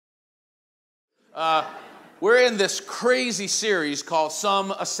We're in this crazy series called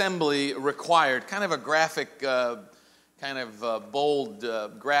Some Assembly Required. Kind of a graphic, bold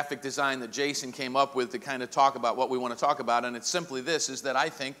graphic design that Jason came up with to kind of talk about what we want to talk about. And it's simply this, is that I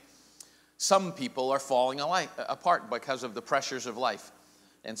think some people are falling apart because of the pressures of life.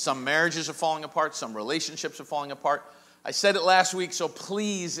 And some marriages are falling apart, some relationships are falling apart. I said it last week, so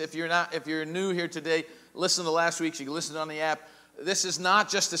please, if you're new here today, listen to last week. You can listen on the app. This is not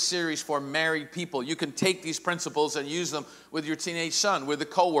just a series for married people. You can take these principles and use them with your teenage son, with a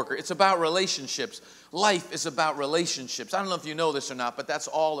coworker. It's about relationships. Life is about relationships. I don't know if you know this or not, but that's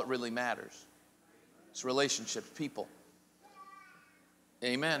all that really matters. It's relationships, people.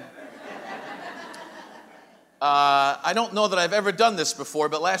 Amen. I don't know that I've ever done this before,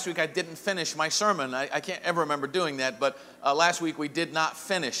 but last week I didn't finish my sermon. I can't ever remember doing that, but last week we did not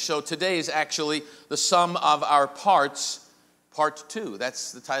finish. So today is actually the sum of our parts, part 2.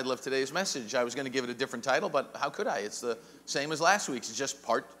 That's the title of today's message. I was going to give it a different title, but how could I? It's the same as last week's. It's just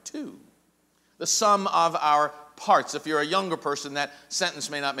part 2. The sum of our parts. If you're a younger person, that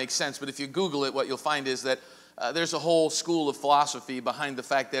sentence may not make sense, but if you Google it, what you'll find is that there's a whole school of philosophy behind the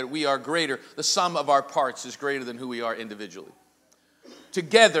fact that we are greater. The sum of our parts is greater than who we are individually.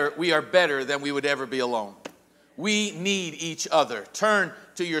 Together, we are better than we would ever be alone. We need each other. Turn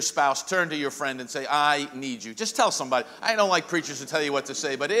to your spouse, turn to your friend and say, I need you. Just tell somebody. I don't like preachers to tell you what to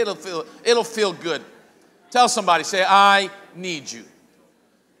say, but it'll feel good. Tell somebody, say, I need you.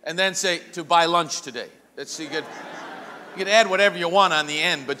 And then say, to buy lunch today. That's good. You can add whatever you want on the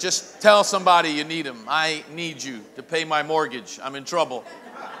end, but just tell somebody you need them. I need you to pay my mortgage. I'm in trouble.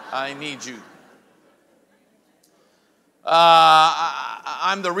 I need you.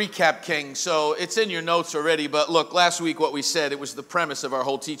 I'm the recap king, so it's in your notes already. But look, last week what we said, it was the premise of our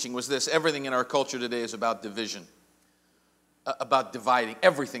whole teaching was this. Everything in our culture today is about division, about dividing.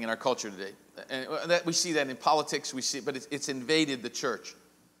 Everything in our culture today. And we see that in politics, but it's invaded the church.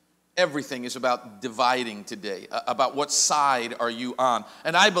 Everything is about dividing today, about what side are you on.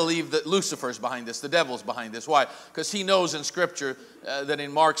 And I believe that Lucifer's behind this, the devil's behind this. Why? Because he knows in Scripture that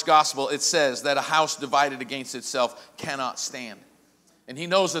in Mark's gospel it says that a house divided against itself cannot stand. And he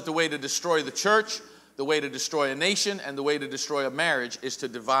knows that the way to destroy the church, the way to destroy a nation, and the way to destroy a marriage is to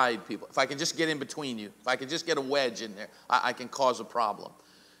divide people. If I can just get in between you, if I can just get a wedge in there, I can cause a problem.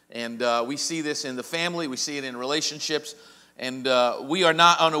 And we see this in the family, we see it in relationships. And we are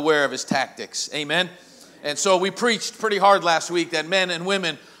not unaware of his tactics. Amen? And so we preached pretty hard last week that men and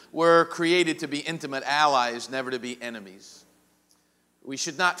women were created to be intimate allies, never to be enemies. We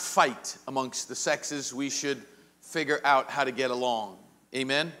should not fight amongst the sexes. We should figure out how to get along.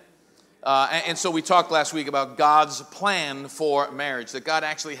 Amen? And so we talked last week about God's plan for marriage, that God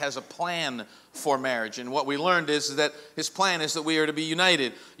actually has a plan for marriage. And what we learned is that his plan is that we are to be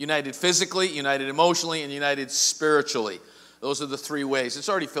united. United physically, united emotionally, and united spiritually. Those are the 3 ways. It's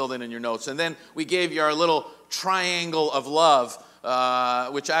already filled in your notes. And then we gave you our little triangle of love,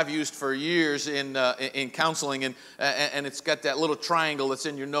 which I've used for years in counseling. And it's got that little triangle that's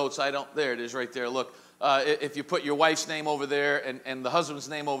in your notes. There it is right there. Look, if you put your wife's name over there and the husband's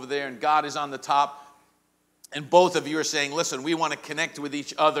name over there and God is on the top, and both of you are saying, listen, we want to connect with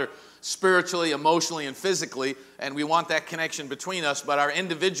each other spiritually, emotionally, and physically, and we want that connection between us, but our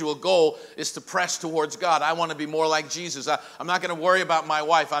individual goal is to press towards God. I want to be more like Jesus. I'm not going to worry about my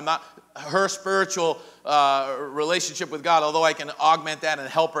wife. I'm not her spiritual relationship with God, although I can augment that and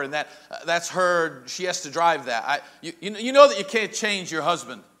help her in that. That's her. She has to drive that. You know that you can't change your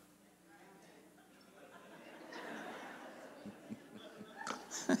husband.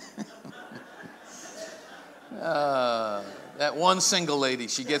 That one single lady,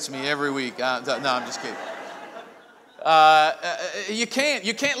 she gets me every week. No, I'm just kidding. You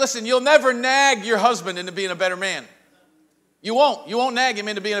can't, listen, you'll never nag your husband into being a better man. You won't nag him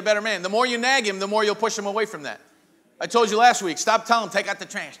into being a better man. The more you nag him, the more you'll push him away from that. I told you last week, stop telling him, take out the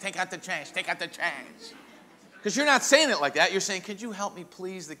trash, take out the trash, take out the trash. Because you're not saying it like that. You're saying, could you help me,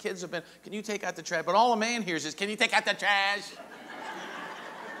 please? The kids can you take out the trash? But all a man hears is, can you take out the trash?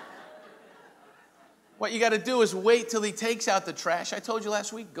 What you got to do is wait till he takes out the trash. I told you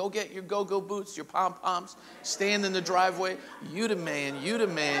last week, go get your go-go boots, your pom-poms, stand in the driveway. You the man, you the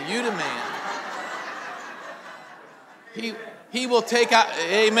man, you the man. He will take out,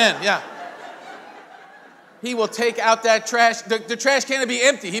 amen, yeah. He will take out that trash. The trash can be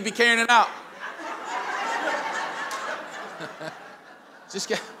empty. He'd be carrying it out.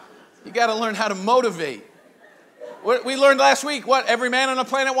 You got to learn how to motivate. We learned last week, what? Every man on the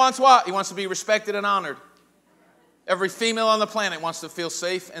planet wants what? He wants to be respected and honored. Every female on the planet wants to feel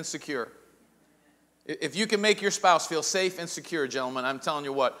safe and secure. If you can make your spouse feel safe and secure, gentlemen, I'm telling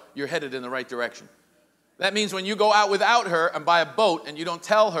you what, you're headed in the right direction. That means when you go out without her and buy a boat and you don't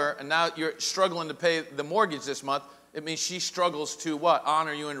tell her, and now you're struggling to pay the mortgage this month, it means she struggles to what?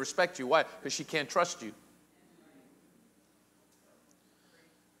 Honor you and respect you. Why? Because she can't trust you.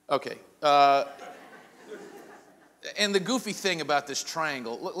 Okay. And the goofy thing about this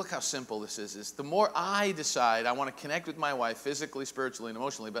triangle, look how simple this is the more I decide I want to connect with my wife physically, spiritually, and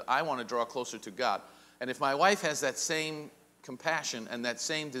emotionally, but I want to draw closer to God. And if my wife has that same compassion and that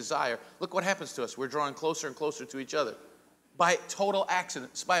same desire, look what happens to us. We're drawing closer and closer to each other by total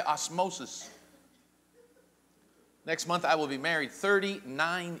accident, by osmosis. Next month I will be married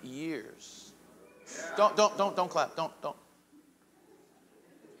 39 years. Don't clap. Don't.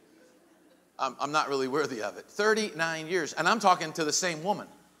 I'm not really worthy of it. 39 years. And I'm talking to the same woman.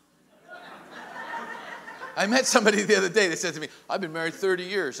 I met somebody the other day that said to me, I've been married 30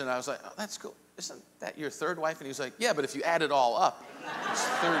 years. And I was like, oh, that's cool. Isn't that your third wife? And he was like, yeah, but if you add it all up, it's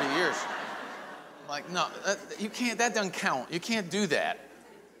 30 years. I'm like, no, you can't, that doesn't count. You can't do that.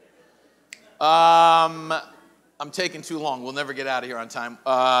 I'm taking too long. We'll never get out of here on time.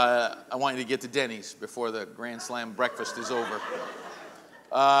 I want you to get to Denny's before the Grand Slam breakfast is over.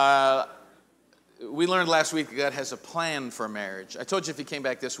 We learned last week that God has a plan for marriage. I told you if you came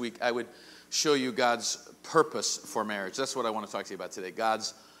back this week, I would show you God's purpose for marriage. That's what I want to talk to you about today,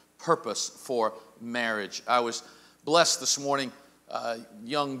 God's purpose for marriage. I was blessed this morning, a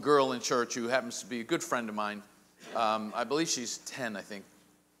young girl in church who happens to be a good friend of mine. I believe she's 10, I think.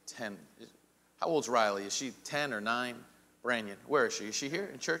 10. How old's Riley? Is she 10 or 9? Branyan, where is she? Is she here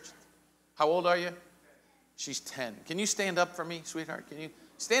in church? How old are you? She's 10. Can you stand up for me, sweetheart? Can you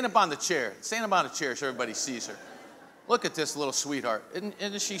stand up on the chair? Stand up on the chair so everybody sees her. Look at this little sweetheart.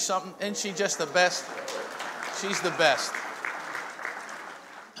 Isn't she something? Isn't she just the best? She's the best.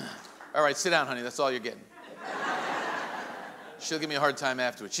 All right, sit down, honey. That's all you're getting. She'll give me a hard time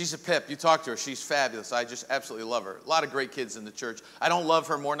afterwards. She's a pip. You talk to her. She's fabulous. I just absolutely love her. A lot of great kids in the church. I don't love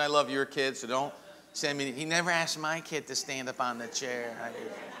her more than I love your kids, so don't send me. He never asked my kid to stand up on the chair.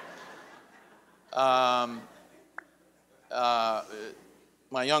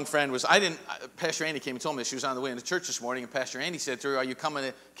 My young friend was, Pastor Andy came and told me she was on the way into church this morning, and Pastor Andy said to her, are you coming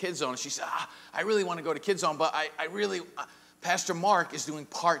to Kids Zone? And she said, I really want to go to Kids Zone, but Pastor Mark is doing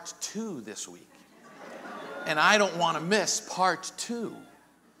part 2 this week. And I don't want to miss part 2.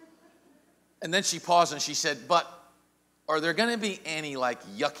 And then she paused and she said, but are there going to be any like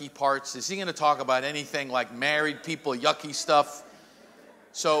yucky parts? Is he going to talk about anything like married people, yucky stuff?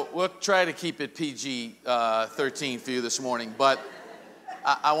 So we'll try to keep it PG-13 for you this morning. But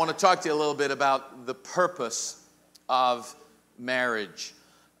I want to talk to you a little bit about the purpose of marriage.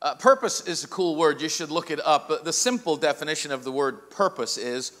 Purpose is a cool word. You should look it up. But the simple definition of the word purpose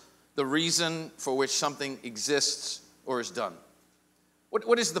is the reason for which something exists or is done.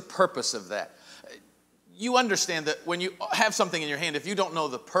 What is the purpose of that? You understand that when you have something in your hand, if you don't know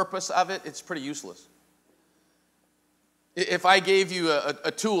the purpose of it, it's pretty useless. If I gave you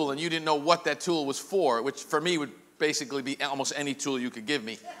a tool and you didn't know what that tool was for, which for me would basically be almost any tool you could give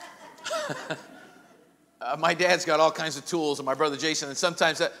me. My dad's got all kinds of tools, and my brother Jason, and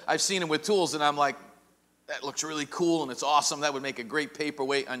sometimes I've seen him with tools, and I'm like, that looks really cool, and it's awesome. That would make a great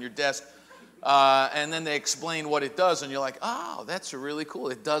paperweight on your desk. And then they explain what it does, and you're like, oh, that's really cool.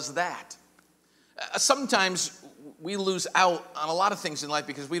 It does that. Sometimes we lose out on a lot of things in life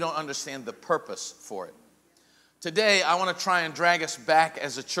because we don't understand the purpose for it. Today, I want to try and drag us back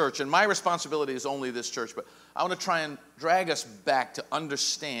as a church, and my responsibility is only this church, but I want to try and drag us back to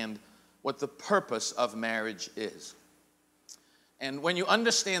understand what the purpose of marriage is. And when you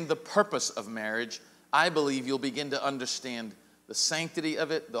understand the purpose of marriage, I believe you'll begin to understand the sanctity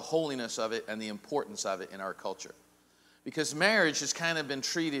of it, the holiness of it, and the importance of it in our culture. Because marriage has kind of been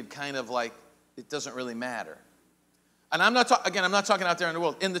treated kind of like it doesn't really matter. And I'm not talking out there in the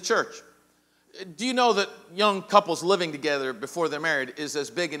world, in the church. Do you know that young couples living together before they're married is as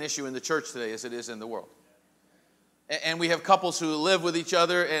big an issue in the church today as it is in the world? And we have couples who live with each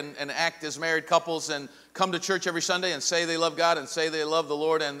other and act as married couples and come to church every Sunday and say they love God and say they love the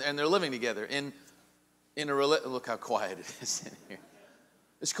Lord, and they're living together in a look how quiet it is in here.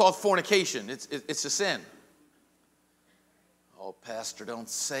 It's called fornication. It's a sin. Oh, Pastor, don't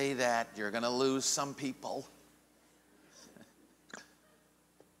say that. You're going to lose some people.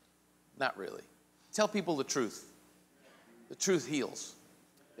 Not really. Tell people the truth. The truth heals.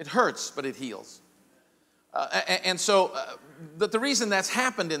 It hurts, but it heals. But the reason that's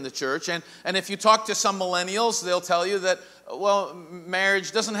happened in the church, and if you talk to some millennials, they'll tell you that, well,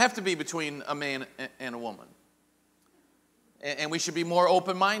 marriage doesn't have to be between a man and a woman. And we should be more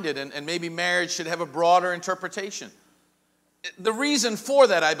open-minded, and maybe marriage should have a broader interpretation. The reason for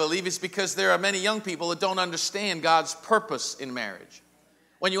that, I believe, is because there are many young people that don't understand God's purpose in marriage.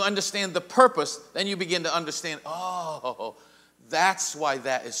 When you understand the purpose, then you begin to understand, oh, that's why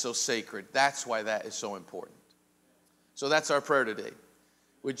that is so sacred. That's why that is so important. So that's our prayer today.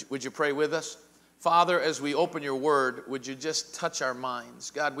 Would you pray with us? Father, as we open your word, would you just touch our minds?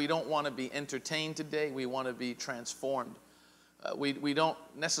 God, we don't want to be entertained today. We want to be transformed. We don't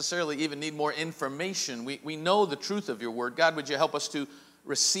necessarily even need more information. We know the truth of your word. God, would you help us to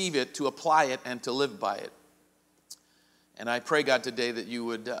receive it, to apply it, and to live by it? And I pray, God, today that you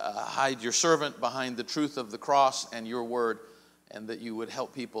would hide your servant behind the truth of the cross and your word, and that you would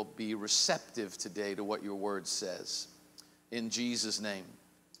help people be receptive today to what your word says. In Jesus' name,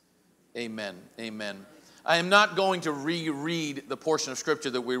 amen. Amen. I am not going to reread the portion of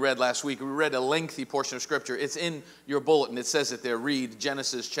Scripture that we read last week. We read a lengthy portion of Scripture. It's in your bulletin. It says it there. Read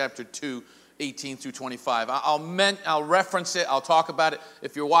Genesis chapter 2, 18 through 25. I'll reference it. I'll talk about it.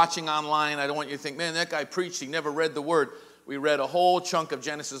 If you're watching online, I don't want you to think, man, that guy preached. He never read the Word. We read a whole chunk of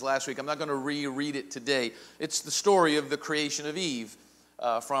Genesis last week. I'm not going to reread it today. It's the story of the creation of Eve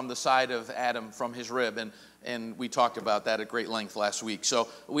from the side of Adam, from his rib. And we talked about that at great length last week. So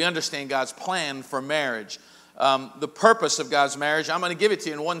we understand God's plan for marriage. The purpose of God's marriage, I'm going to give it to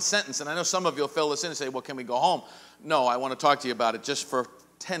you in one sentence. And I know some of you will fill this in and say, well, can we go home? No, I want to talk to you about it just for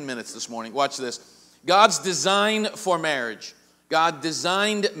 10 minutes this morning. Watch this. God's design for marriage. God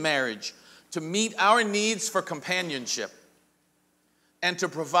designed marriage to meet our needs for companionship and to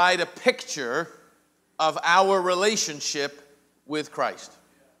provide a picture of our relationship with Christ.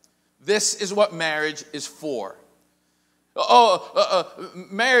 This is what marriage is for.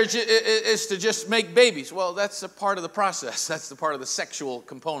 Marriage is to just make babies. Well, that's a part of the process. That's the part of the sexual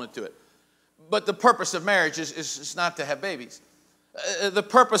component to it. But the purpose of marriage is not to have babies. The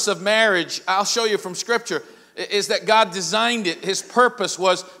purpose of marriage, I'll show you from Scripture, is that God designed it. His purpose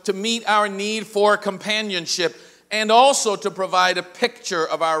was to meet our need for companionship and also to provide a picture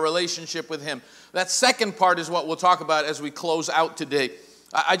of our relationship with Him. That second part is what we'll talk about as we close out today.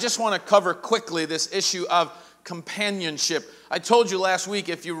 I just want to cover quickly this issue of companionship. I told you last week,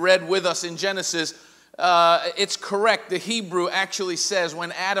 if you read with us in Genesis, it's correct. The Hebrew actually says,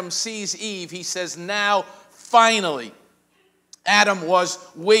 when Adam sees Eve, he says, now finally. Adam was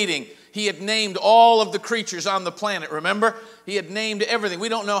waiting. He had named all of the creatures on the planet, remember? He had named everything. We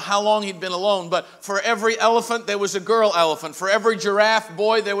don't know how long he'd been alone, but for every elephant, there was a girl elephant. For every giraffe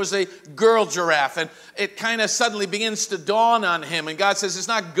boy, there was a girl giraffe. And it kind of suddenly begins to dawn on him. And God says, it's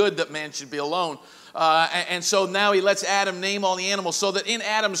not good that man should be alone. And so now he lets Adam name all the animals so that in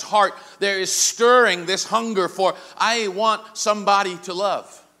Adam's heart, there is stirring this hunger for, I want somebody to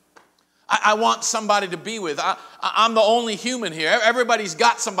love. I want somebody to be with. I'm the only human here. Everybody's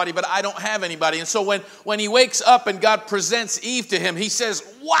got somebody, but I don't have anybody. And so when he wakes up and God presents Eve to him, he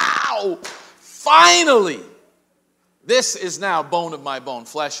says, wow, finally, this is now bone of my bone,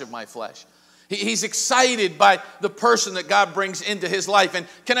 flesh of my flesh. He's excited by the person that God brings into his life. And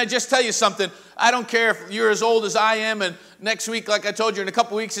can I just tell you something? I don't care if you're as old as I am, and next week, like I told you, in a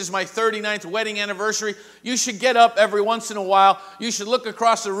couple weeks is my 39th wedding anniversary. You should get up every once in a while. You should look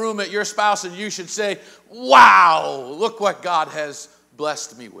across the room at your spouse and you should say, wow, look what God has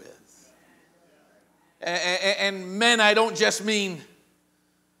blessed me with. And men, I don't just mean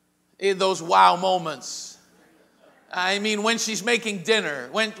in those wow moments. I mean when she's making dinner,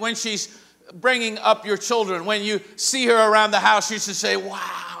 when she's bringing up your children, when you see her around the house, you should say,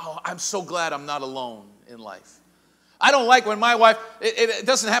 wow, I'm so glad I'm not alone in life. I don't like when my wife, it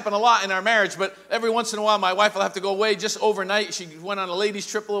doesn't happen a lot in our marriage, but every once in a while my wife will have to go away just overnight. She went on a ladies'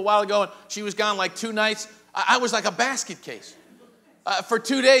 trip a little while ago, and she was gone like 2 nights. I was like a basket case. For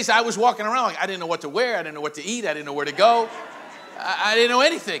 2 days, I was walking around like I didn't know what to wear, I didn't know what to eat, I didn't know where to go. I didn't know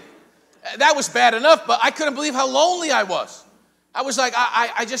anything. That was bad enough, but I couldn't believe how lonely I was. I was like,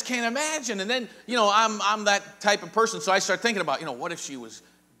 I just can't imagine. And then, I'm that type of person, so I started thinking about, what if she was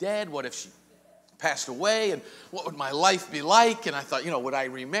dead? What if she passed away? And what would my life be like? And I thought, would I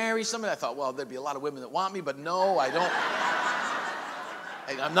remarry somebody? I thought, well, there'd be a lot of women that want me, but no, I don't.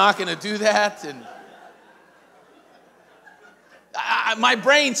 I'm not going to do that. And my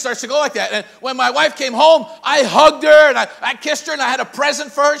brain starts to go like that. And when my wife came home, I hugged her and I kissed her and I had a present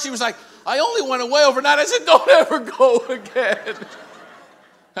for her. She was like, I only went away overnight. I said, don't ever go again.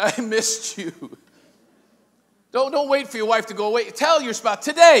 I missed you. Don't wait for your wife to go away. Tell your spouse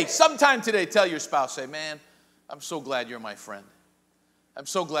today, sometime today, tell your spouse, say, man, I'm so glad you're my friend. I'm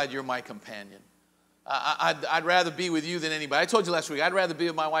so glad you're my companion. I'd rather be with you than anybody. I told you last week, I'd rather be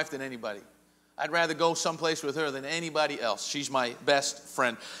with my wife than anybody. I'd rather go someplace with her than anybody else. She's my best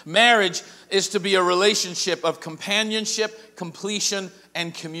friend. Marriage is to be a relationship of companionship, completion,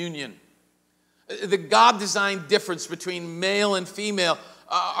 and communion. The God-designed difference between male and female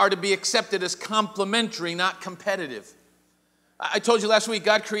are to be accepted as complementary, not competitive. I told you last week,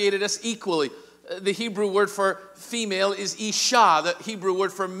 God created us equally. The Hebrew word for female is isha. The Hebrew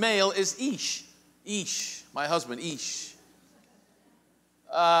word for male is ish. Ish, my husband, ish.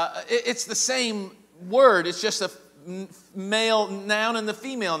 It's the same word. It's just a male noun and the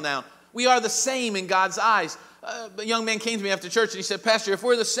female noun. We are the same in God's eyes. A young man came to me after church and he said, Pastor, if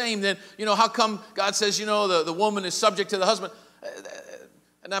we're the same, then, how come God says, the woman is subject to the husband?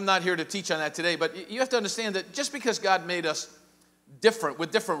 And I'm not here to teach on that today, but you have to understand that just because God made us different,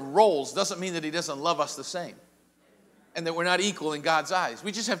 with different roles, doesn't mean that he doesn't love us the same. And that we're not equal in God's eyes.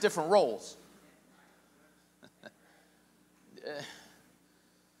 We just have different roles.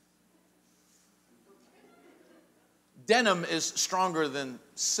 Denim is stronger than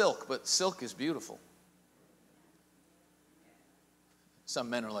silk, but silk is beautiful. Some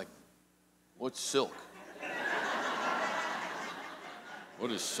men are like, what's silk?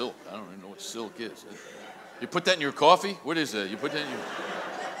 What is silk? I don't even know what silk is. You put that in your coffee? What is that? You put that in your...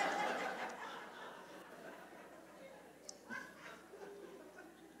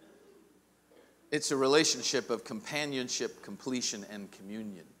 It's a relationship of companionship, completion, and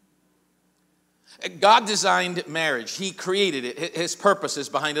communion. God designed marriage. He created it. His purpose is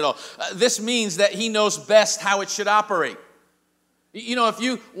behind it all. This means that he knows best how it should operate. If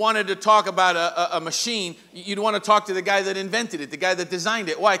you wanted to talk about a machine, you'd want to talk to the guy that invented it, the guy that designed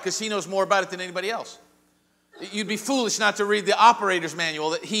it. Why? Because he knows more about it than anybody else. You'd be foolish not to read the operator's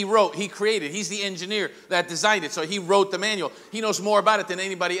manual that he wrote, he created. He's the engineer that designed it, so he wrote the manual. He knows more about it than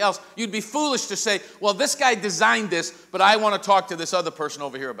anybody else. You'd be foolish to say, well, this guy designed this, but I want to talk to this other person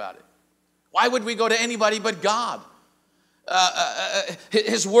over here about it. Why would we go to anybody but God?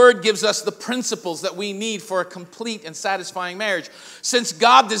 His word gives us the principles that we need for a complete and satisfying marriage. Since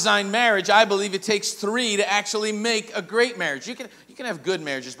God designed marriage, I believe it takes three to actually make a great marriage. You can have good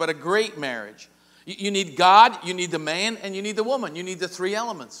marriages, but a great marriage. You need God, you need the man, and you need the woman. You need the three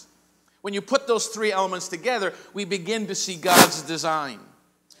elements. When you put those three elements together, we begin to see God's design.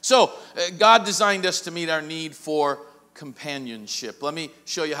 So, God designed us to meet our need for companionship. Let me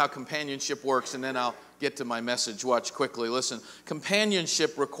show you how companionship works, and then I'll get to my message. Watch quickly. Listen.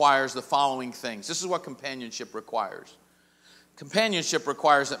 Companionship requires the following things. This is what companionship requires. Companionship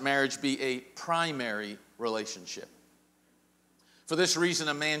requires that marriage be a primary relationship. For this reason,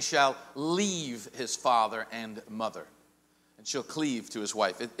 a man shall leave his father and mother, and shall cleave to his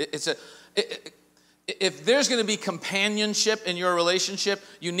wife. If there's going to be companionship in your relationship,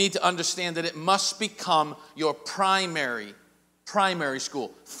 you need to understand that it must become your primary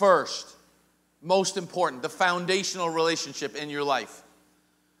school. First, most important, the foundational relationship in your life.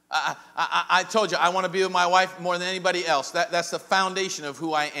 I told you, I want to be with my wife more than anybody else. That's the foundation of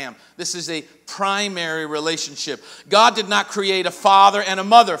who I am. This is a primary relationship. God did not create a father and a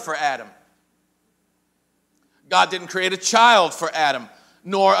mother for Adam. God didn't create a child for Adam,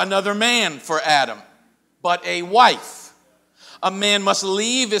 nor another man for Adam, but a wife. A man must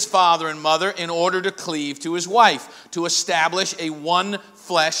leave his father and mother in order to cleave to his wife, to establish a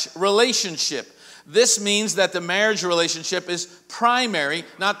one-flesh relationship. This means that the marriage relationship is primary,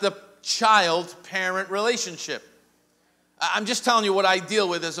 not the child-parent relationship. I'm just telling you what I deal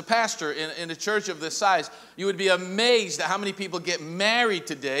with as a pastor in a church of this size. You would be amazed at how many people get married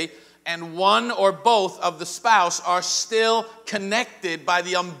today and one or both of the spouse are still connected by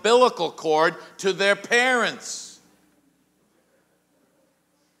the umbilical cord to their parents.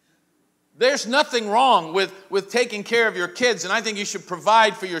 There's nothing wrong with taking care of your kids, and I think you should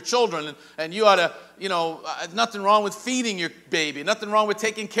provide for your children, and you ought to, nothing wrong with feeding your baby, nothing wrong with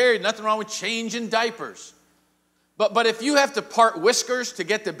taking care of it, nothing wrong with changing diapers. But if you have to part whiskers to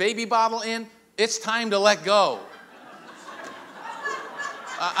get the baby bottle in, it's time to let go.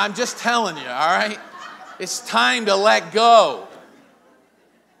 I'm just telling you, all right? It's time to let go.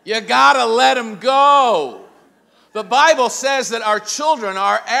 You gotta let them go. The Bible says that our children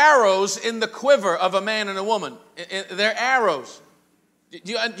are arrows in the quiver of a man and a woman. They're arrows.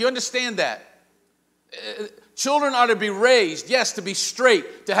 Do you understand that? Children are to be raised, yes, to be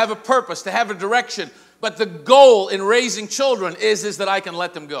straight, to have a purpose, to have a direction. But the goal in raising children is that I can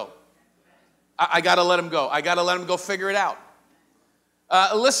let them go. I got to let them go. I got to let them go figure it out.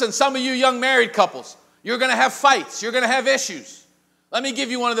 Listen, some of you young married couples, you're going to have fights. You're going to have issues. Let me give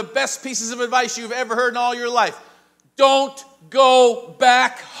you one of the best pieces of advice you've ever heard in all your life. Don't go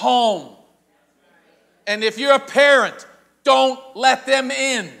back home. And if you're a parent, don't let them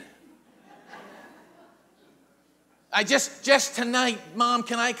in. Just tonight, Mom,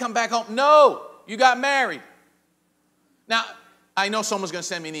 can I come back home? No, you got married. Now, I know someone's going to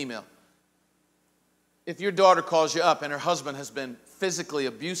send me an email. If your daughter calls you up and her husband has been physically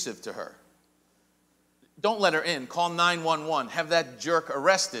abusive to her, don't let her in. Call 911. Have that jerk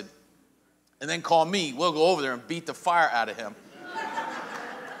arrested. And then call me. We'll go over there and beat the fire out of him.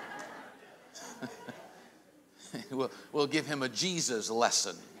 We'll give him a Jesus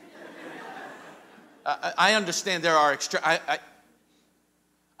lesson. I understand there are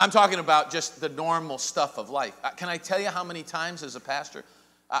I'm talking about just the normal stuff of life. Can I tell you how many times as a pastor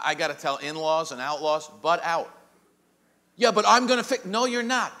I got to tell in-laws and outlaws, butt out. Yeah, but I'm going to fix. No, you're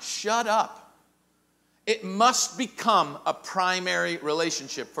not. Shut up. It must become a primary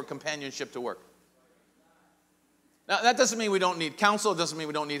relationship for companionship to work. Now, that doesn't mean we don't need counsel. It doesn't mean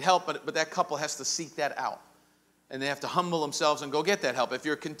we don't need help, but that couple has to seek that out. And they have to humble themselves and go get that help. If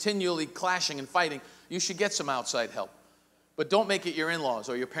you're continually clashing and fighting, you should get some outside help. But don't make it your in-laws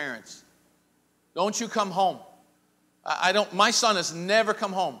or your parents. Don't you come home. My son has never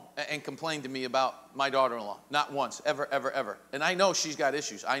come home and complained to me about my daughter-in-law. Not once, ever, ever, ever. And I know she's got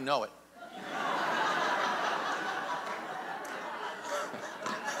issues. I know it.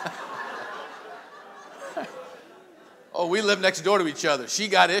 Oh, we live next door to each other. She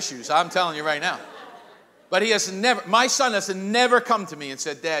got issues, I'm telling you right now. But my son has never come to me and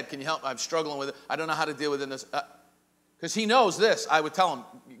said, Dad, can you help? I'm struggling with it. I don't know how to deal with it. Because he knows this. I would tell him,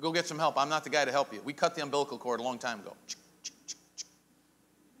 go get some help. I'm not the guy to help you. We cut the umbilical cord a long time ago.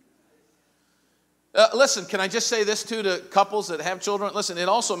 Listen, can I just say this too to couples that have children? Listen, it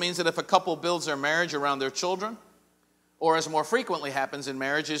also means that if a couple builds their marriage around their children, or as more frequently happens in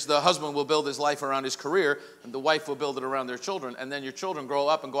marriages, the husband will build his life around his career, and the wife will build it around their children, and then your children grow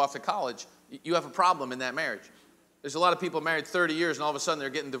up and go off to college, you have a problem in that marriage. There's a lot of people married 30 years, and all of a sudden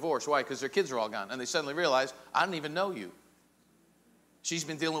they're getting divorced. Why? Because their kids are all gone, and they suddenly realize, I don't even know you. She's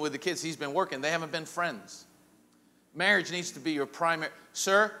been dealing with the kids. He's been working. They haven't been friends. Marriage needs to be your primary.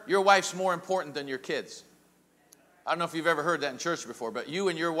 Sir, your wife's more important than your kids. I don't know if you've ever heard that in church before, but you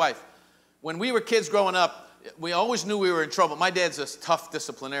and your wife. When we were kids growing up, we always knew we were in trouble. My dad's a tough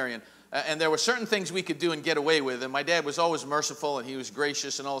disciplinarian, and there were certain things we could do and get away with, and my dad was always merciful, and he was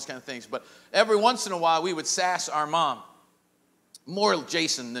gracious and all those kind of things. But every once in a while, we would sass our mom. More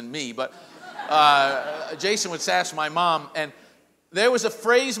Jason than me, but Jason would sass my mom, and there was a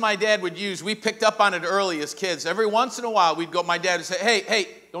phrase my dad would use. We picked up on it early as kids. Every once in a while, my dad would say, hey,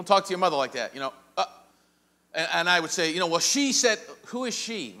 don't talk to your mother like that, And I would say, well, she said, who is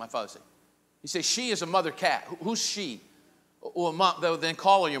she? My father said. He'd say, she is a mother cat. Who's she? Well, Mom, then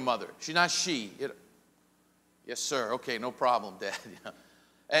call her your mother. She's not she. Yes, sir. Okay, no problem, Dad.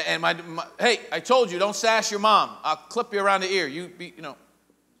 And hey, I told you, don't sass your mom. I'll clip you around the ear.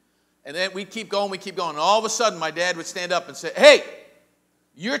 And then we'd keep going. And all of a sudden, my dad would stand up and say, hey,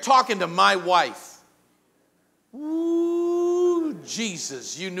 you're talking to my wife. Ooh,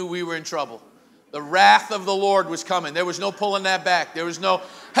 Jesus, you knew we were in trouble. The wrath of the Lord was coming. There was no pulling that back. There was no,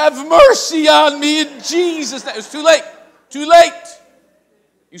 have mercy on me in Jesus' name. It was too late. Too late.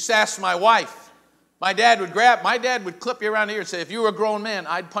 You sassed my wife. My dad would clip you around the ear and say, if you were a grown man,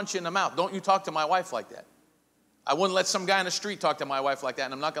 I'd punch you in the mouth. Don't you talk to my wife like that. I wouldn't let some guy in the street talk to my wife like that,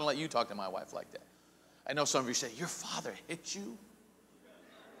 and I'm not going to let you talk to my wife like that. I know some of you say, your father hit you?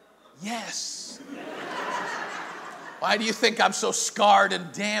 Yes. Why do you think I'm so scarred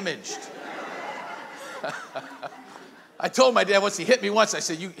and damaged? I told my dad once, he hit me once, I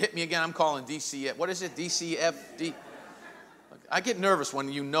said, you hit me again, I'm calling DCF. What is it, DCFD? I get nervous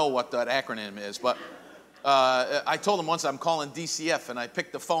when you know what that acronym is, but I told him once I'm calling DCF, and I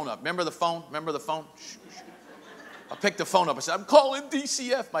picked the phone up. Remember the phone? Shh. I picked the phone up. I said, I'm calling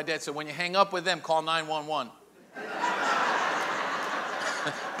DCF. My dad said, when you hang up with them, call 911.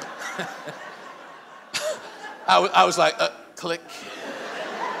 I was like, click.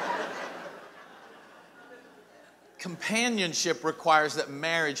 Companionship requires that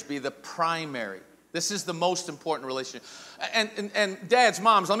marriage be the primary. This is the most important relationship. And dads,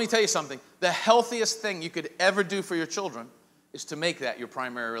 moms, let me tell you something. The healthiest thing you could ever do for your children is to make that your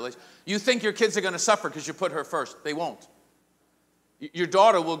primary relationship. You think your kids are going to suffer because you put her first. They won't. Your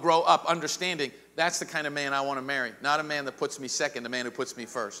daughter will grow up understanding that's the kind of man I want to marry, not a man that puts me second, a man who puts me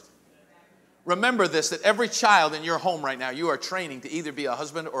first. Remember this, that every child in your home right now, you are training to either be a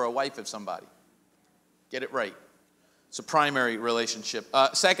husband or a wife of somebody. Get it right. It's a primary relationship.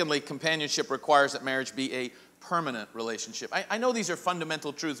 Secondly, companionship requires that marriage be a permanent relationship. I know these are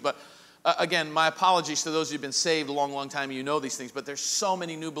fundamental truths, but again, my apologies to those who've been saved a long, long time. You know these things, but there's so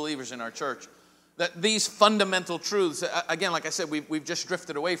many new believers in our church that these fundamental truths, again, like I said, we've just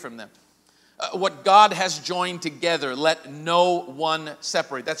drifted away from them. What God has joined together, let no one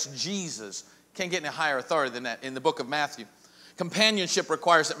separate. That's Jesus. Can't get any higher authority than that in the book of Matthew. Companionship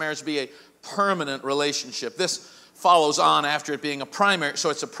requires that marriage be a permanent relationship. This follows on after it being a primary. So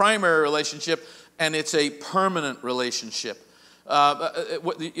it's a primary relationship and it's a permanent relationship.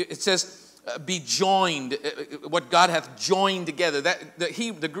 It says, be joined. What God hath joined together.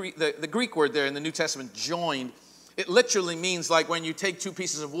 The Greek word there in the New Testament, joined, it literally means like when you take two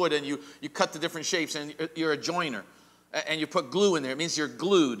pieces of wood and you cut the different shapes and you're a joiner and you put glue in there. It means you're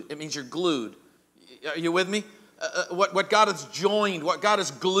glued. It means you're glued. Are you with me? What God has joined, what God has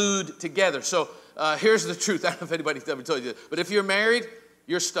glued together. So here's the truth. I don't know if anybody's ever told you this, but if you're married,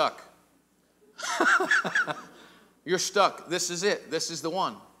 you're stuck. You're stuck. This is it. This is the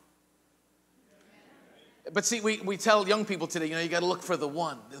one. But see, we tell young people today, you got to look for the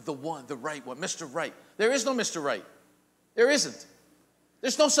one, the right one, Mr. Right. There is no Mr. Right. There isn't.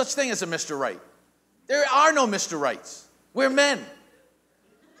 There's no such thing as a Mr. Right. There are no Mr. Rights. We're men.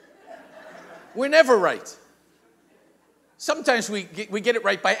 We're never right. Sometimes we get it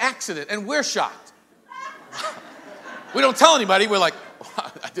right by accident, and we're shocked. We don't tell anybody. We're like,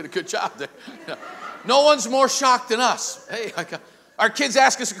 oh, I did a good job there. No one's more shocked than us. Hey, our kids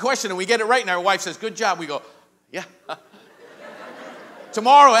ask us a question, and we get it right, and our wife says, good job. We go, yeah.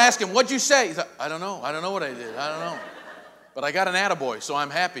 Tomorrow, ask him, what'd you say? He's like, I don't know. I don't know what I did. I don't know. But I got an attaboy, so I'm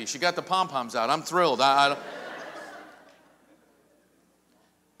happy. She got the pom-poms out. I'm thrilled.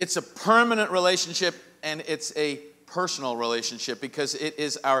 It's a permanent relationship, and it's a personal relationship because it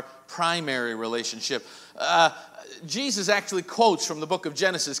is our primary relationship. Jesus actually quotes from the book of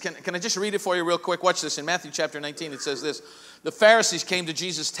Genesis. Can I just read it for you real quick? Watch this. In Matthew chapter 19, it says this. The Pharisees came to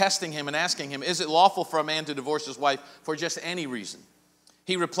Jesus testing him and asking him, is it lawful for a man to divorce his wife for just any reason?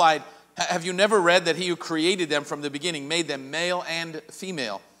 He replied, have you never read that he who created them from the beginning made them male and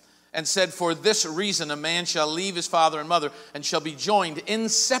female? And said, for this reason a man shall leave his father and mother and shall be joined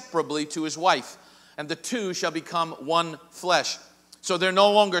inseparably to his wife, and the two shall become one flesh. So they're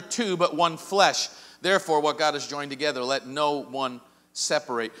no longer two, but one flesh. Therefore, what God has joined together, let no one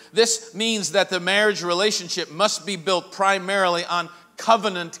separate. This means that the marriage relationship must be built primarily on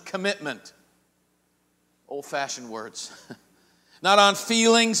covenant commitment. Old-fashioned words. Not on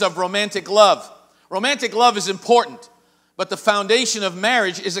feelings of romantic love. Romantic love is important, but the foundation of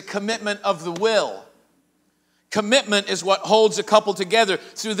marriage is a commitment of the will. Commitment is what holds a couple together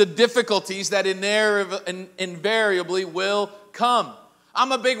through the difficulties that invariably will come.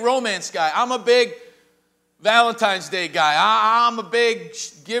 I'm a big romance guy. I'm a big Valentine's Day guy. I'm a big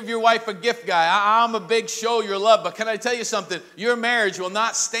give your wife a gift guy. I'm a big show your love. But can I tell you something? Your marriage will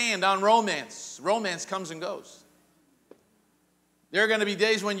not stand on romance. Romance comes and goes. There are going to be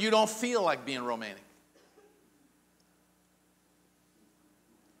days when you don't feel like being romantic.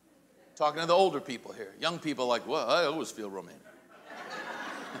 Talking to the older people here. Young people are like, well, I always feel romantic.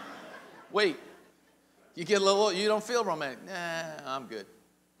 Wait, you get a little, you don't feel romantic. Nah, I'm good.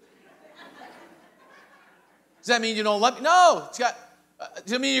 Does that mean you don't love me? No.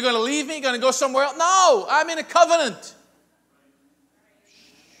 Does it mean you're going to leave me? You're going to go somewhere else? No, I'm in a covenant.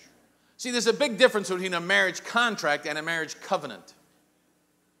 See, there's a big difference between a marriage contract and a marriage covenant.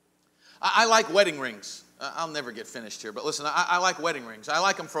 I like wedding rings. I'll never get finished here, but listen, I like wedding rings. I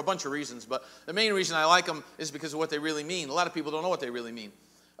like them for a bunch of reasons, but the main reason I like them is because of what they really mean. A lot of people don't know what they really mean.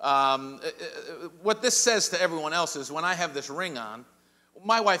 What this says to everyone else is when I have this ring on,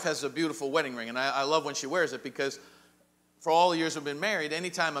 my wife has a beautiful wedding ring, and I love when she wears it because for all the years we've been married,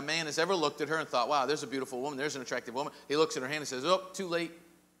 anytime a man has ever looked at her and thought, wow, there's a beautiful woman, there's an attractive woman, he looks at her hand and says, oh, too late.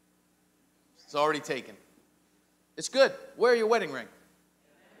 It's already taken. It's good. Wear your wedding ring.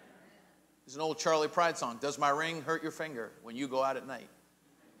 There's an old Charlie Pride song, does my ring hurt your finger when you go out at night?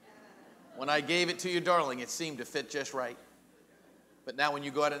 When I gave it to you, darling, it seemed to fit just right. But now when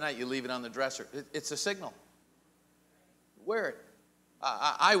you go out at night, you leave it on the dresser. It's a signal. Wear it.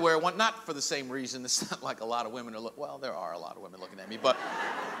 I wear one, not for the same reason. It's not like a lot of women are well, there are a lot of women looking at me, but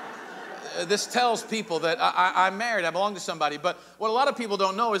this tells people that I'm married, I belong to somebody. But what a lot of people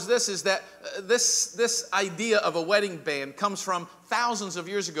don't know is that this idea of a wedding band comes from thousands of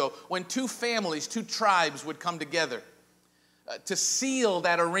years ago when two families, two tribes would come together. To seal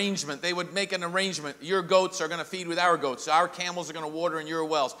that arrangement, they would make an arrangement. Your goats are going to feed with our goats. Our camels are going to water in your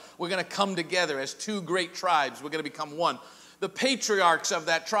wells. We're going to come together as two great tribes. We're going to become one. The patriarchs of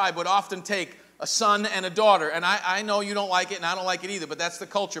that tribe would often take a son and a daughter. And I know you don't like it, and I don't like it either, but that's the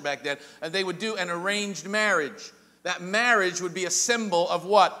culture back then. And they would do an arranged marriage. That marriage would be a symbol of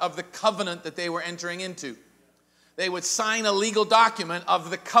what? Of the covenant that they were entering into. They would sign a legal document of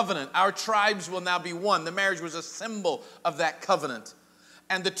the covenant. Our tribes will now be one. The marriage was a symbol of that covenant.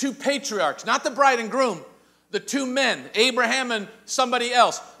 and the two patriarchs, not the bride and groom, the two men, Abraham and somebody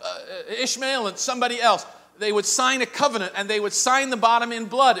else, Ishmael and somebody else, they would sign a covenant, and they would sign the bottom in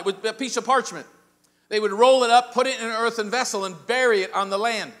blood. It would be a piece of parchment. They would roll it up, put it in an earthen vessel, and bury it on the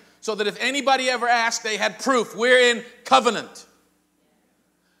land, so that if anybody ever asked, they had proof. We're in covenant.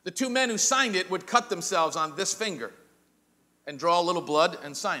 The two men who signed it would cut themselves on this finger and draw a little blood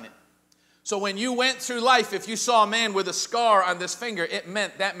and sign it. So when you went through life, if you saw a man with a scar on this finger, it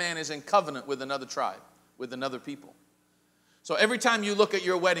meant that man is in covenant with another tribe, with another people. So every time you look at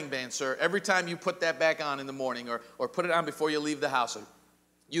your wedding band, sir, every time you put that back on in the morning, or put it on before you leave the house, or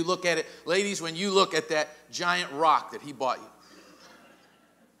you look at it, ladies, when you look at that giant rock that he bought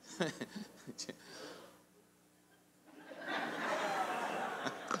you.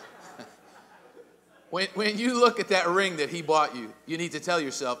 When you look at that ring that he bought you, you need to tell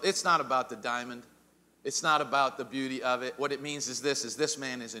yourself, it's not about the diamond. It's not about the beauty of it. What it means is this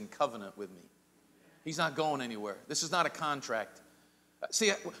man is in covenant with me. He's not going anywhere. This is not a contract.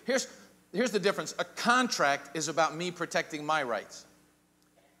 See, here's the difference. A contract is about me protecting my rights.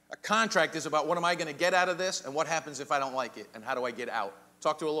 A contract is about what am I going to get out of this, and what happens if I don't like it, and how do I get out.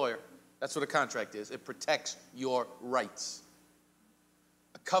 Talk to a lawyer. That's what a contract is. It protects your rights.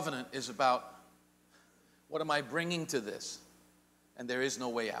 A covenant is about what am I bringing to this, and there is no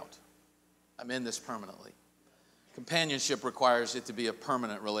way out. I'm in this permanently. Companionship requires it to be a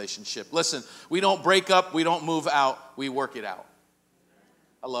permanent relationship. Listen, we don't break up, we don't move out, we work it out.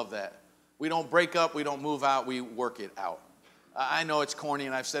 I love that. We don't break up, we don't move out, we work it out. I know it's corny,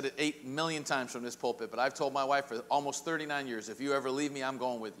 and I've said it 8 million times from this pulpit, but I've told my wife for almost 39 years, if you ever leave me, I'm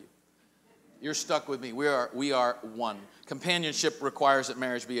going with you. You're stuck with me. We are one. Companionship requires that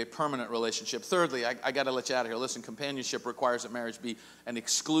marriage be a permanent relationship. Thirdly, I got to let you out of here. Listen, companionship requires that marriage be an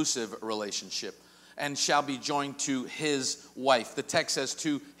exclusive relationship, and shall be joined to his wife. The text says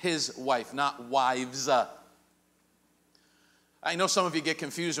to his wife, not wives. I know some of you get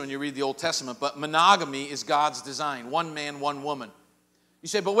confused when you read the Old Testament, but monogamy is God's design. One man, one woman. You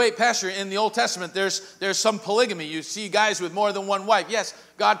say, but wait, Pastor, in the Old Testament, there's some polygamy. You see guys with more than one wife. Yes,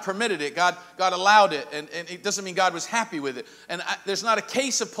 God permitted it. God allowed it. And it doesn't mean God was happy with it. And there's not a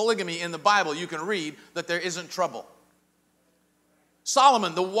case of polygamy in the Bible you can read that there isn't trouble.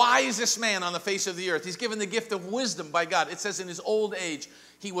 Solomon, the wisest man on the face of the earth, he's given the gift of wisdom by God. It says in his old age,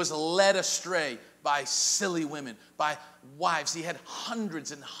 he was led astray by silly women, by wives. He had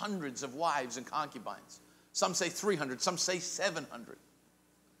hundreds and hundreds of wives and concubines. Some say 300, some say 700.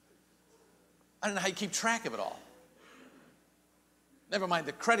 I don't know how you keep track of it all. Never mind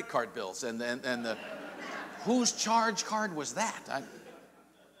the credit card bills and the whose charge card was that?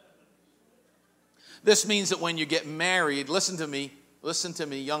 This means that when you get married, listen to me,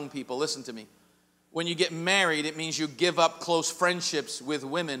 young people, listen to me. When you get married, it means you give up close friendships with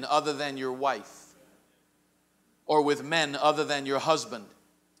women other than your wife, or with men other than your husband.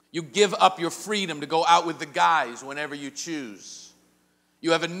 You give up your freedom to go out with the guys whenever you choose.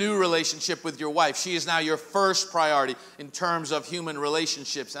 You have a new relationship with your wife. She is now your first priority in terms of human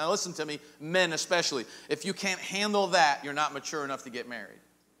relationships. Now listen to me, men especially. If you can't handle that, you're not mature enough to get married.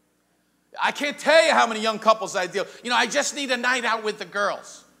 I can't tell you how many young couples I deal. I just need a night out with the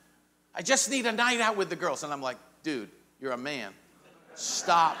girls. I just need a night out with the girls. And I'm like, dude, you're a man.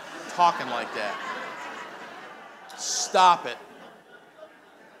 Stop talking like that. Stop it.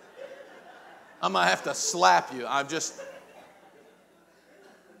 I'm going to have to slap you.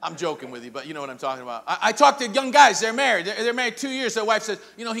 I'm joking with you, but you know what I'm talking about. I talk to young guys. They're married. They're married 2 years. Their wife says,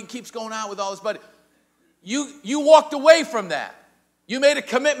 he keeps going out with all his buddies. You walked away from that. You made a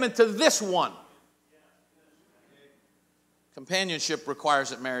commitment to this one. Companionship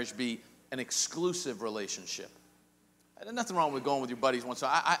requires that marriage be an exclusive relationship. There's nothing wrong with going with your buddies once in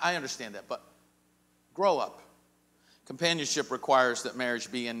a while. I understand that, but grow up. Companionship requires that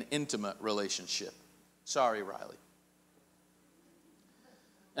marriage be an intimate relationship. Sorry, Riley.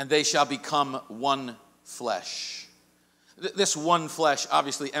 And they shall become one flesh. This one flesh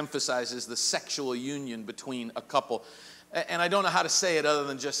obviously emphasizes the sexual union between a couple. And I don't know how to say it other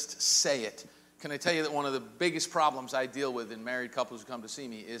than just say it. Can I tell you that one of the biggest problems I deal with in married couples who come to see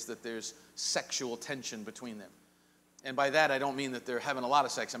me is that there's sexual tension between them. And by that, I don't mean that they're having a lot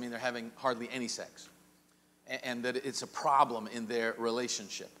of sex. I mean they're having hardly any sex. And that it's a problem in their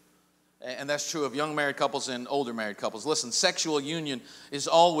relationship. And that's true of young married couples and older married couples. Listen, sexual union is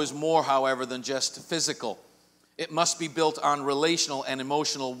always more, however, than just physical. It must be built on relational and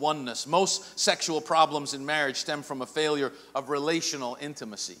emotional oneness. Most sexual problems in marriage stem from a failure of relational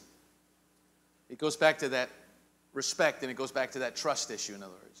intimacy. It goes back to that respect, and it goes back to that trust issue, in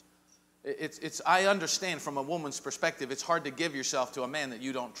other words. I understand from a woman's perspective, it's hard to give yourself to a man that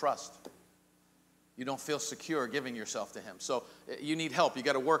you don't trust. You don't feel secure giving yourself to him. So you need help. You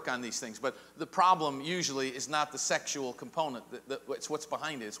got to work on these things. But the problem usually is not the sexual component. It's what's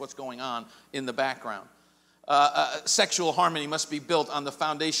behind it. It's what's going on in the background. Sexual harmony must be built on the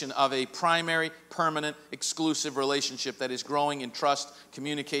foundation of a primary, permanent, exclusive relationship that is growing in trust,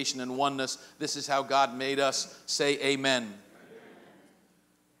 communication, and oneness. This is how God made us. Say amen.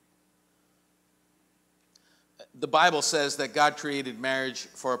 The Bible says that God created marriage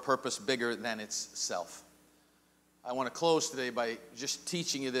for a purpose bigger than itself. I want to close today by just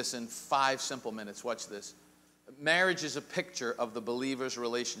teaching you this in 5 simple minutes. Watch this. Marriage is a picture of the believer's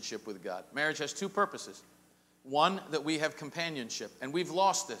relationship with God. Marriage has 2 purposes. One, that we have companionship. And we've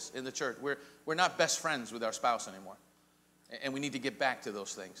lost this in the church. We're not best friends with our spouse anymore. And we need to get back to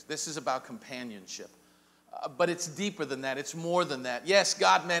those things. This is about companionship. But it's deeper than that. It's more than that. Yes,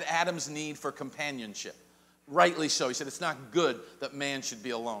 God met Adam's need for companionship. Rightly so. He said it's not good that man should be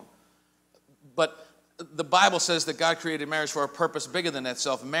alone. But the Bible says that God created marriage for a purpose bigger than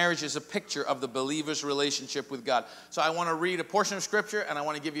itself. Marriage is a picture of the believer's relationship with God. So I want to read a portion of Scripture, and I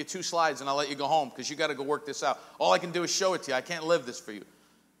want to give you 2 slides, and I'll let you go home because you got to go work this out. All I can do is show it to you. I can't live this for you.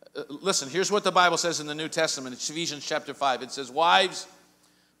 Listen, here's what the Bible says in the New Testament. It's Ephesians chapter 5. It says, "Wives,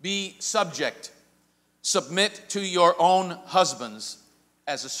 be subject. Submit to your own husbands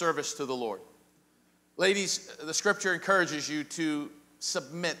as a service to the Lord." Ladies, the Scripture encourages you to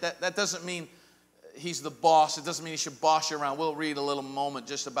submit. That doesn't mean he's the boss. It doesn't mean he should boss you around. We'll read a little moment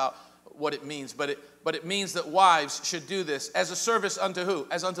just about what it means. But it means that wives should do this as a service unto who?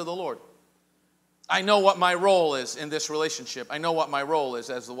 As unto the Lord. I know what my role is in this relationship. I know what my role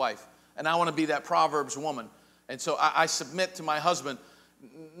is as the wife. And I want to be that Proverbs woman. And so I submit to my husband.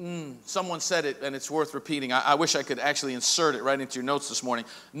 Someone said it, and it's worth repeating. I wish I could actually insert it right into your notes this morning.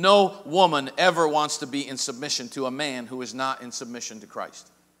 No woman ever wants to be in submission to a man who is not in submission to Christ.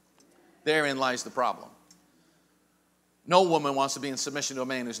 Therein lies the problem. No woman wants to be in submission to a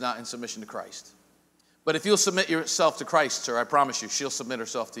man who's not in submission to Christ. But if you'll submit yourself to Christ, sir, I promise you, she'll submit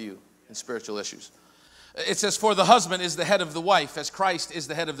herself to you in spiritual issues. It says, "For the husband is the head of the wife, as Christ is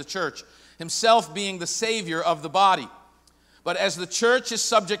the head of the church, himself being the Savior of the body. But as the church is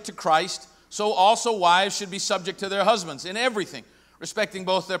subject to Christ, so also wives should be subject to their husbands in everything, respecting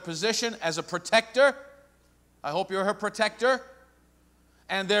both their position as a protector," I hope you're her protector,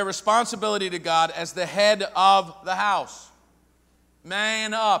 "and their responsibility to God as the head of the house."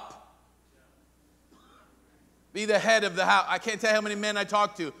 Man up. Be the head of the house. I can't tell you how many men I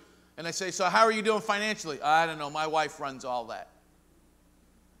talk to, and I say, "So how are you doing financially?" "I don't know. My wife runs all that."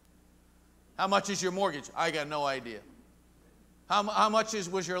 "How much is your mortgage?" "I got no idea." How much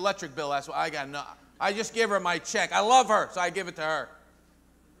was your electric bill last week?" "I got no. I just give her my check. I love her, so I give it to her."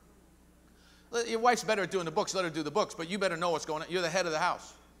 Your wife's better at doing the books. Let her do the books, but you better know what's going on. You're the head of the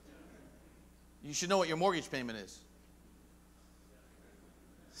house. You should know what your mortgage payment is.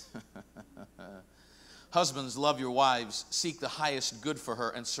 Husbands, love your wives. Seek the highest good for her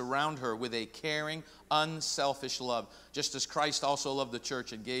and surround her with a caring, unselfish love, just as Christ also loved the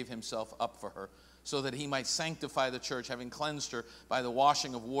church and gave himself up for her, so that he might sanctify the church, having cleansed her by the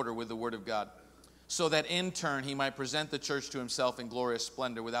washing of water with the word of God, so that in turn he might present the church to himself in glorious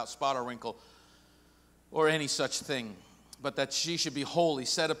splendor, without spot or wrinkle or any such thing, but that she should be holy,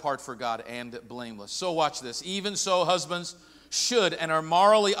 set apart for God, and blameless. So watch this. "Even so, husbands should and are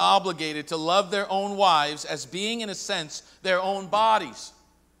morally obligated to love their own wives as being, in a sense, their own bodies."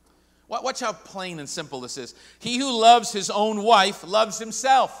 Watch how plain and simple this is. "He who loves his own wife loves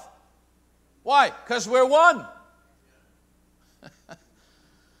himself." Why? Because we're one.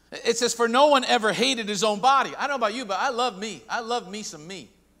 It says, "For no one ever hated his own body." I don't know about you, but I love me. I love me some me.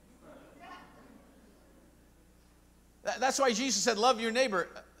 That's why Jesus said, "Love your neighbor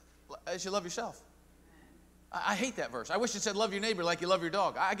as you love yourself." I hate that verse. I wish it said, "Love your neighbor like you love your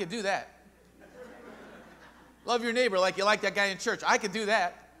dog." I could do that. "Love your neighbor like you like that guy in church." I could do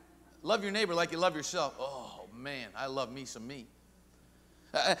that. "Love your neighbor like you love yourself." Oh, man, I love me some me.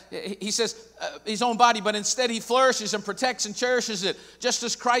 He says his own body, but instead he flourishes and protects and cherishes it, just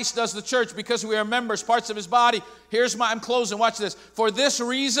as Christ does the church, because we are members, parts of his body. I'm closing, watch this. "For this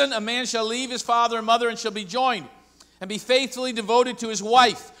reason, a man shall leave his father and mother and shall be joined and be faithfully devoted to his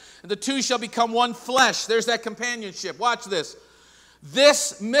wife. And the two shall become one flesh." There's that companionship. Watch this.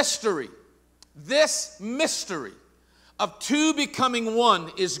 This mystery of two becoming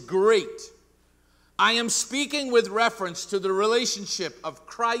one is great. I am speaking with reference to the relationship of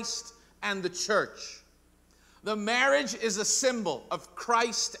Christ and the church. The marriage is a symbol of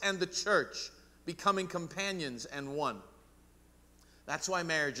Christ and the church becoming companions and one. That's why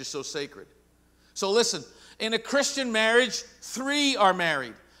marriage is so sacred. So listen, in a Christian marriage, 3 are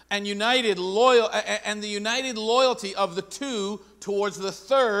married. And the united loyalty of the 2 towards the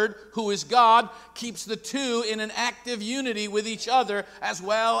 3rd, who is God, keeps the 2 in an active unity with each other as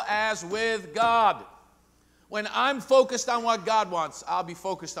well as with God. When I'm focused on what God wants, I'll be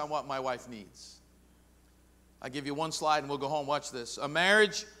focused on what my wife needs. I'll give you one slide and we'll go home. Watch this. A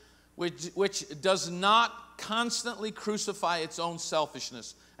marriage which does not constantly crucify its own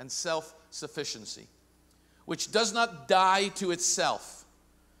selfishness and self-sufficiency, which does not die to itself,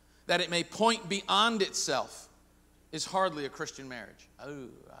 that it may point beyond itself, is hardly a Christian marriage. Oh,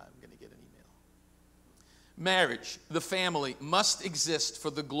 I'm going to get an email. Marriage, the family, must exist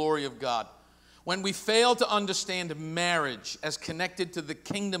for the glory of God. When we fail to understand marriage as connected to the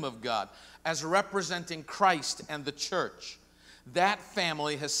kingdom of God, as representing Christ and the church, that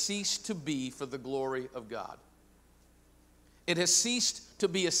family has ceased to be for the glory of God. It has ceased to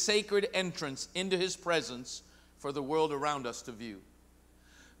be a sacred entrance into His presence for the world around us to view.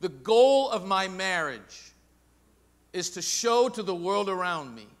 The goal of my marriage is to show to the world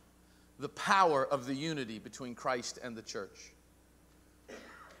around me the power of the unity between Christ and the church.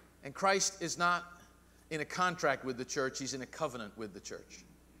 And Christ is not in a contract with the church, He's in a covenant with the church.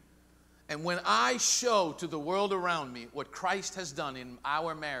 And when I show to the world around me what Christ has done in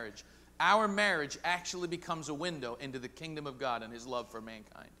our marriage actually becomes a window into the kingdom of God and His love for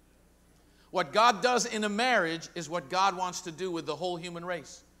mankind. What God does in a marriage is what God wants to do with the whole human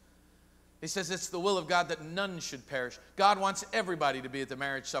race. He says it's the will of God that none should perish. God wants everybody to be at the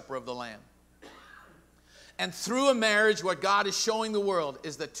marriage supper of the Lamb. And through a marriage, what God is showing the world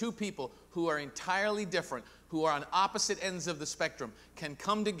is that 2 people who are entirely different, who are on opposite ends of the spectrum, can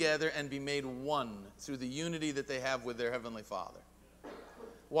come together and be made one through the unity that they have with their Heavenly Father.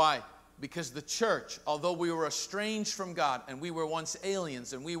 Why? Because the church, although we were estranged from God and we were once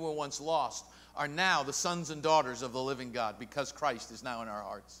aliens and we were once lost, are now the sons and daughters of the living God because Christ is now in our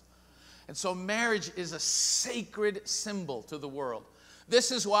hearts. And so marriage is a sacred symbol to the world.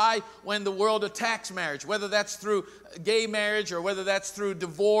 This is why when the world attacks marriage, whether that's through gay marriage or whether that's through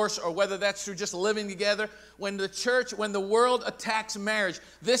divorce or whether that's through just living together, when the world attacks marriage,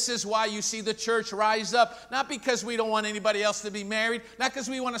 this is why you see the church rise up. Not because we don't want anybody else to be married, not because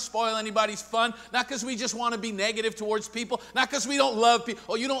we want to spoil anybody's fun, not because we just want to be negative towards people, not because we don't love people.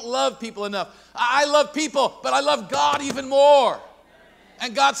 Oh, you don't love people enough. I love people, but I love God even more.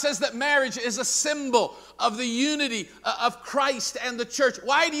 And God says that marriage is a symbol of the unity of Christ and the church.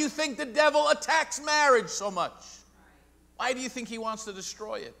 Why do you think the devil attacks marriage so much? Why do you think he wants to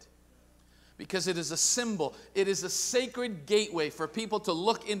destroy it? Because it is a symbol. It is a sacred gateway for people to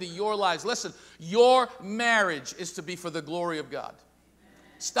look into your lives. Listen, your marriage is to be for the glory of God.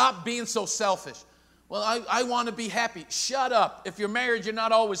 Stop being so selfish. Well, I want to be happy. Shut up. If you're married, you're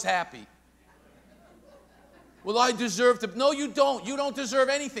not always happy. Well, I deserve to. No, you don't. You don't deserve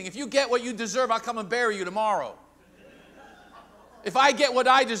anything. If you get what you deserve, I'll come and bury you tomorrow. If I get what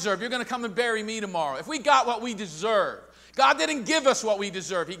I deserve, you're going to come and bury me tomorrow. If we got what we deserve, God didn't give us what we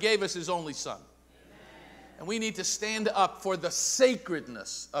deserve. He gave us His only Son. And we need to stand up for the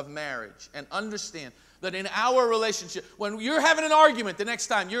sacredness of marriage and understand that in our relationship, when you're having an argument the next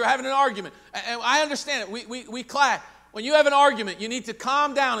time, you're having an argument, and I understand it, we clash. When you have an argument, you need to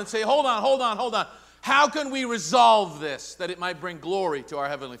calm down and say, hold on. How can we resolve this that it might bring glory to our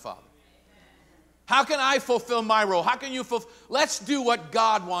Heavenly Father? How can I fulfill my role? How can you fulfill? Let's do what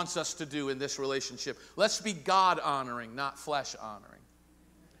God wants us to do in this relationship. Let's be God-honoring, not flesh-honoring.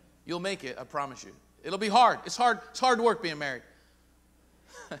 You'll make it, I promise you. It'll be hard. It's hard work being married.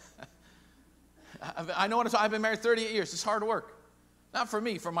 I know what I'm talking. I've been married 38 years. It's hard work. Not for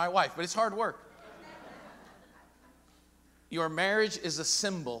me, for my wife, but it's hard work. Your marriage is a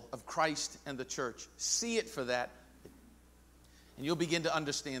symbol of Christ and the church. See it for that, and you'll begin to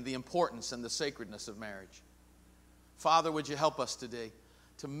understand the importance and the sacredness of marriage. Father, would you help us today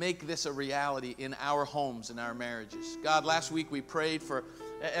to make this a reality in our homes and our marriages? God, last week we prayed for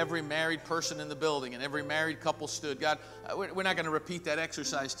every married person in the building, and every married couple stood. God, we're not going to repeat that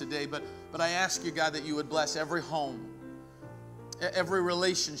exercise today, but I ask you, God, that you would bless every home, every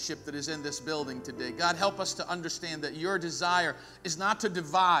relationship that is in this building today. God, help us to understand that your desire is not to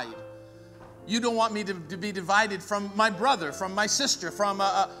divide. You don't want me to be divided from my brother, from my sister, from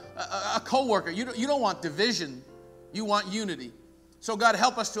a coworker. You don't want division. You want unity. So God,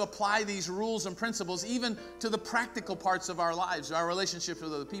 help us to apply these rules and principles even to the practical parts of our lives, our relationships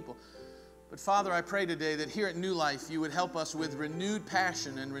with other people. But Father, I pray today that here at New Life, you would help us with renewed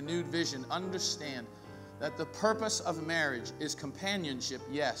passion and renewed vision understand that the purpose of marriage is companionship.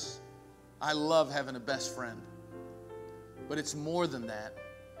 Yes, I love having a best friend. But it's more than that.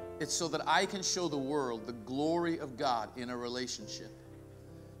 It's so that I can show the world the glory of God in a relationship,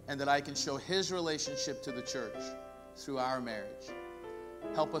 and that I can show His relationship to the church through our marriage.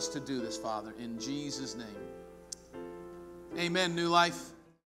 Help us to do this, Father, in Jesus' name. Amen, New Life.